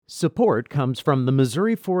Support comes from the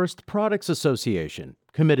Missouri Forest Products Association,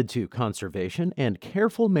 committed to conservation and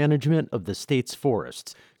careful management of the state's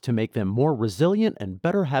forests to make them more resilient and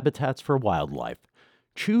better habitats for wildlife.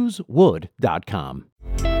 ChooseWood.com.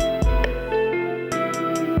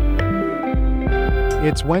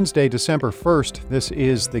 It's Wednesday, December 1st. This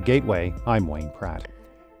is The Gateway. I'm Wayne Pratt.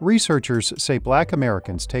 Researchers say Black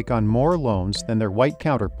Americans take on more loans than their white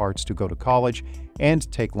counterparts to go to college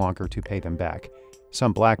and take longer to pay them back.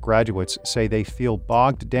 Some Black graduates say they feel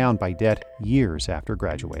bogged down by debt years after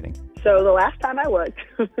graduating. So the last time I looked,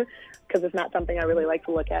 because it's not something I really like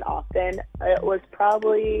to look at often, it was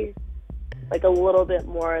probably like a little bit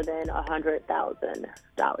more than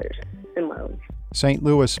 $100,000 in loans. St.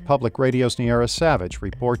 Louis Public Radio's Niara Savage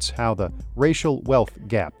reports how the racial wealth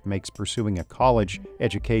gap makes pursuing a college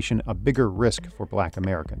education a bigger risk for Black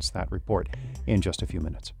Americans. That report in just a few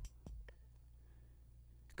minutes.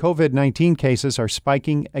 COVID-19 cases are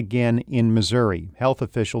spiking again in Missouri. Health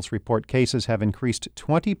officials report cases have increased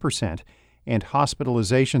 20% and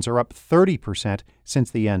hospitalizations are up 30% since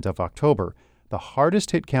the end of October. The hardest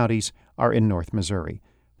hit counties are in North Missouri.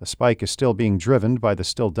 The spike is still being driven by the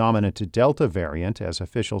still dominant Delta variant as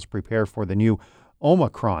officials prepare for the new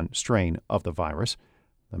Omicron strain of the virus.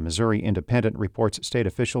 The Missouri Independent reports state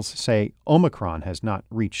officials say Omicron has not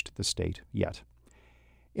reached the state yet.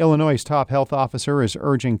 Illinois' top health officer is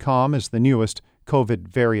urging calm as the newest COVID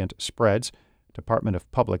variant spreads. Department of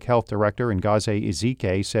Public Health Director Ngozi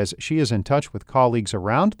Ezike says she is in touch with colleagues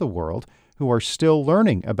around the world who are still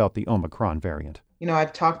learning about the Omicron variant.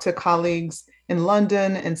 I've talked to colleagues in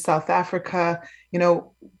London and South Africa.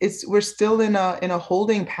 We're still in a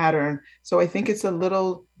holding pattern. So I think it's a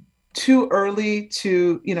little too early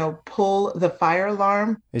to, pull the fire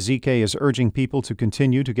alarm. Ezike is urging people to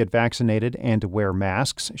continue to get vaccinated and to wear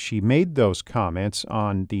masks. She made those comments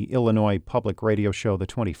on the Illinois Public Radio show the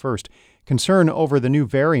 21st. Concern over the new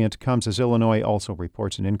variant comes as Illinois also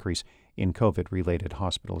reports an increase in COVID-related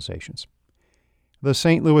hospitalizations. The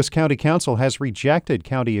St. Louis County Council has rejected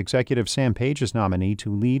County Executive Sam Page's nominee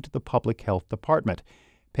to lead the Public Health Department.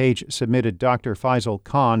 Page submitted Dr. Faisal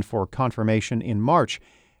Khan for confirmation in March.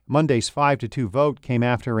 Monday's 5-2 vote came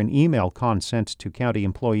after an email Khan sent to county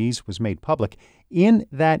employees was made public. In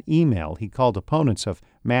that email, he called opponents of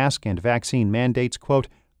mask and vaccine mandates, quote,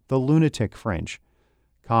 the lunatic fringe.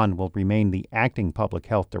 Khan will remain the acting public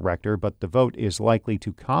health director, but the vote is likely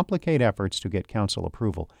to complicate efforts to get council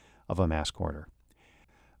approval of a mask order.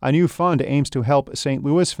 A new fund aims to help St.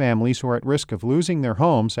 Louis families who are at risk of losing their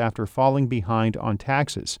homes after falling behind on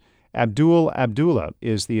taxes. Abdul Abdullah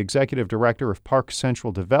is the executive director of Park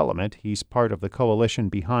Central Development. He's part of the coalition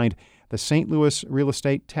behind the St. Louis Real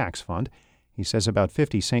Estate Tax Fund. He says about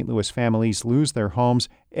 50 St. Louis families lose their homes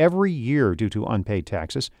every year due to unpaid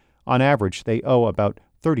taxes. On average, they owe about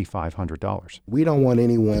 $3,500. We don't want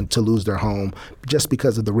anyone to lose their home just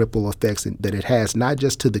because of the ripple effects that it has, not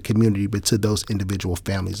just to the community, but to those individual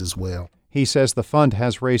families as well. He says the fund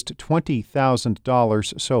has raised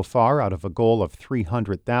 $20,000 so far out of a goal of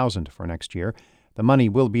 $300,000 for next year. The money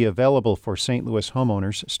will be available for St. Louis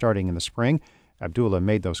homeowners starting in the spring. Abdullah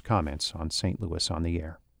made those comments on St. Louis on the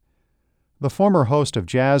Air. The former host of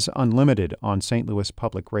Jazz Unlimited on St. Louis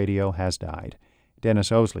Public Radio has died.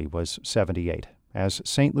 Dennis Osley was 78. As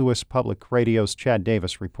St. Louis Public Radio's Chad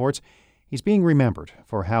Davis reports, he's being remembered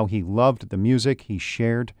for how he loved the music he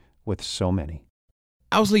shared with so many.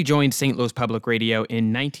 Owsley joined St. Louis Public Radio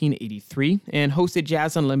in 1983 and hosted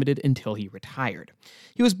Jazz Unlimited until he retired.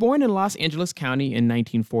 He was born in Los Angeles County in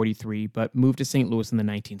 1943, but moved to St. Louis in the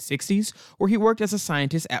 1960s, where he worked as a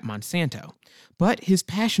scientist at Monsanto. But his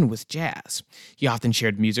passion was jazz. He often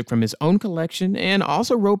shared music from his own collection and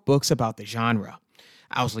also wrote books about the genre.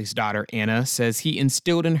 Owsley's daughter, Anna, says he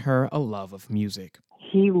instilled in her a love of music.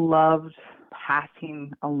 He loved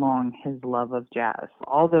passing along his love of jazz.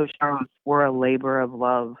 All those shows were a labor of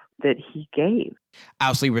love that he gave.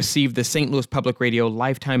 Owsley received the St. Louis Public Radio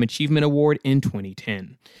Lifetime Achievement Award in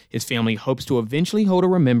 2010. His family hopes to eventually hold a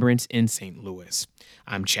remembrance in St. Louis.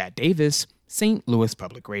 I'm Chad Davis, St. Louis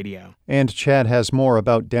Public Radio. And Chad has more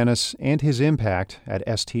about Dennis and his impact at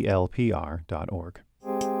stlpr.org.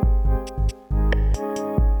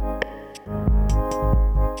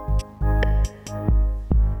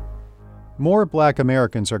 More Black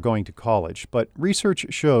Americans are going to college, but research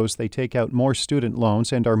shows they take out more student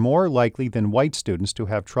loans and are more likely than white students to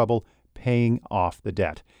have trouble paying off the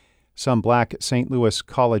debt. Some Black St. Louis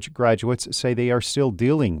college graduates say they are still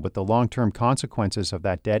dealing with the long-term consequences of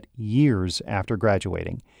that debt years after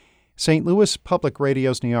graduating. St. Louis Public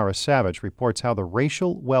Radio's Niara Savage reports how the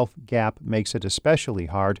racial wealth gap makes it especially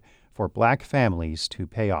hard for Black families to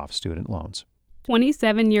pay off student loans.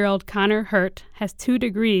 27-year-old Connor Hurt has 2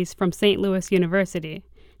 degrees from St. Louis University.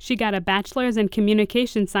 She got a bachelor's in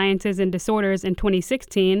communication sciences and disorders in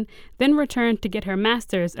 2016, then returned to get her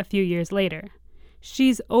master's a few years later.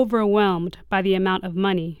 She's overwhelmed by the amount of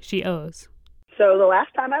money she owes. So the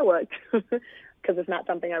last time I looked, because it's not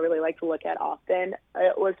something I really like to look at often,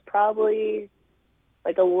 it was probably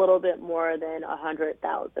like a little bit more than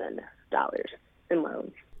 $100,000 in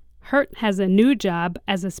loans. Hurt has a new job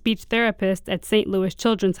as a speech therapist at St. Louis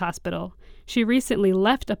Children's Hospital. She recently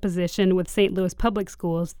left a position with St. Louis Public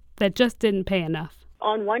Schools that just didn't pay enough.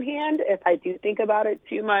 On one hand, if I do think about it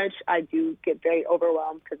too much, I do get very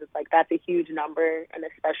overwhelmed because it's like that's a huge number, and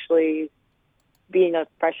especially being a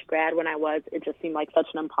fresh grad when I was, it just seemed like such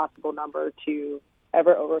an impossible number to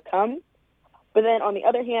ever overcome. But then on the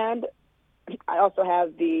other hand, I also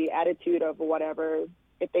have the attitude of whatever.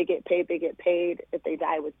 If they get paid, they get paid. If they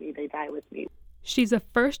die with me, they die with me. She's a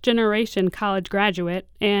first-generation college graduate,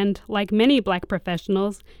 and like many Black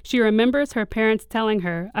professionals, she remembers her parents telling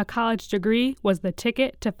her a college degree was the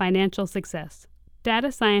ticket to financial success.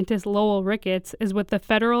 Data scientist Lowell Ricketts is with the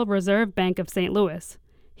Federal Reserve Bank of St. Louis.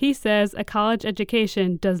 He says a college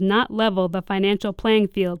education does not level the financial playing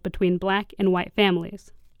field between Black and white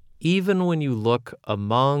families. Even when you look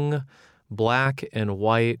among Black and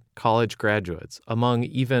white college graduates, among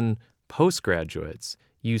even postgraduates,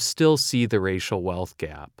 you still see the racial wealth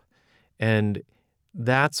gap. And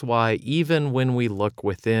that's why even when we look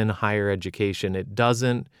within higher education, it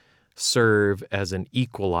doesn't serve as an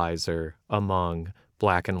equalizer among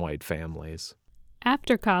Black and white families.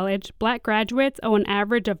 After college, Black graduates owe an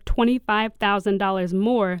average of $25,000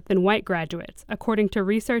 more than white graduates, according to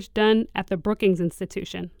research done at the Brookings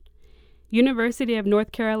Institution. University of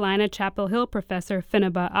North Carolina Chapel Hill professor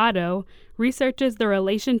Finaba Otto researches the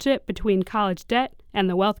relationship between college debt and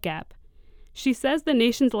the wealth gap. She says the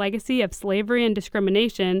nation's legacy of slavery and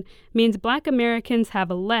discrimination means Black Americans have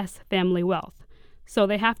less family wealth, so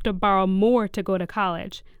they have to borrow more to go to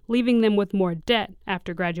college, leaving them with more debt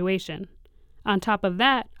after graduation. On top of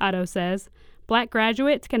that, Otto says, Black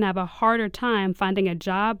graduates can have a harder time finding a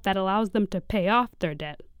job that allows them to pay off their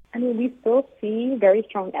debt. I mean, we still see very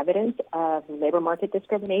strong evidence of labor market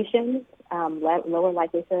discrimination, lower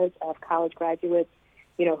likelihoods of college graduates,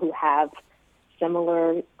 who have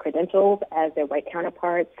similar credentials as their white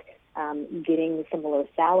counterparts, getting similar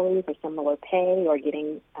salaries or similar pay, or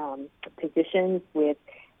getting positions with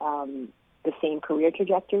the same career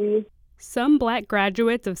trajectories. Some Black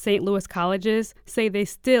graduates of St. Louis colleges say they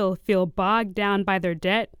still feel bogged down by their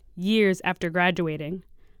debt years after graduating.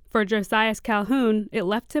 For Josias Calhoun, it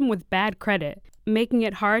left him with bad credit, making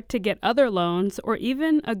it hard to get other loans or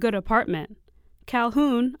even a good apartment.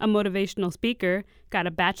 Calhoun, a motivational speaker, got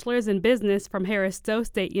a bachelor's in business from Harris-Stowe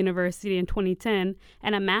State University in 2010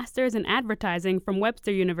 and a master's in advertising from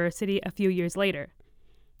Webster University a few years later.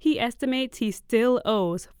 He estimates he still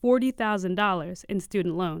owes $40,000 in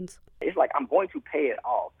student loans. It's like I'm going to pay it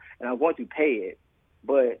off, and I'm going to pay it,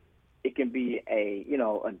 but it can be a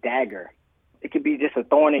dagger. It could be just a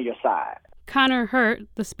thorn in your side. Connor Hurt,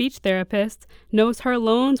 the speech therapist, knows her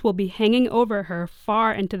loans will be hanging over her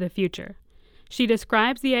far into the future. She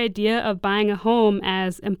describes the idea of buying a home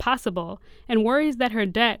as impossible and worries that her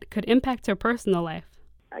debt could impact her personal life.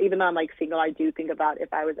 Even though I'm single, I do think about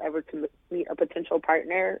if I was ever to meet a potential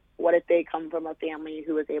partner, what if they come from a family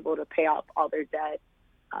who is able to pay off all their debt,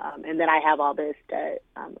 and then I have all this debt.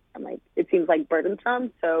 It seems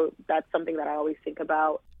burdensome, so that's something that I always think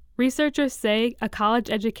about. Researchers say a college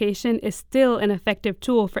education is still an effective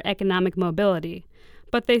tool for economic mobility,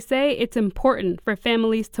 but they say it's important for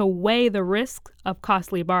families to weigh the risks of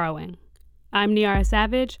costly borrowing. I'm Niara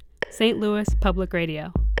Savage, St. Louis Public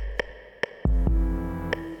Radio.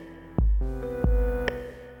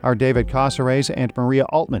 Our David Casares and Maria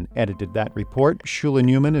Altman edited that report. Shula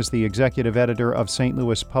Newman is the executive editor of St.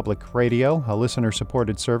 Louis Public Radio, a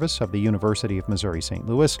listener-supported service of the University of Missouri-St.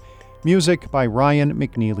 Louis. Music by Ryan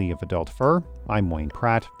McNeely of Adult Fur. I'm Wayne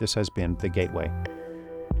Pratt. This has been The Gateway.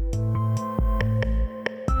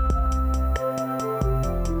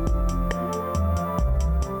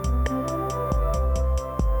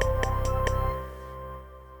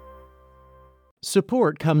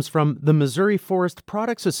 Support comes from the Missouri Forest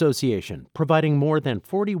Products Association, providing more than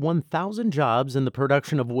 41,000 jobs in the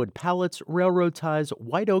production of wood pallets, railroad ties,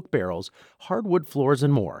 white oak barrels, hardwood floors,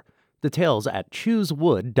 and more. Details at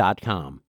choosewood.com.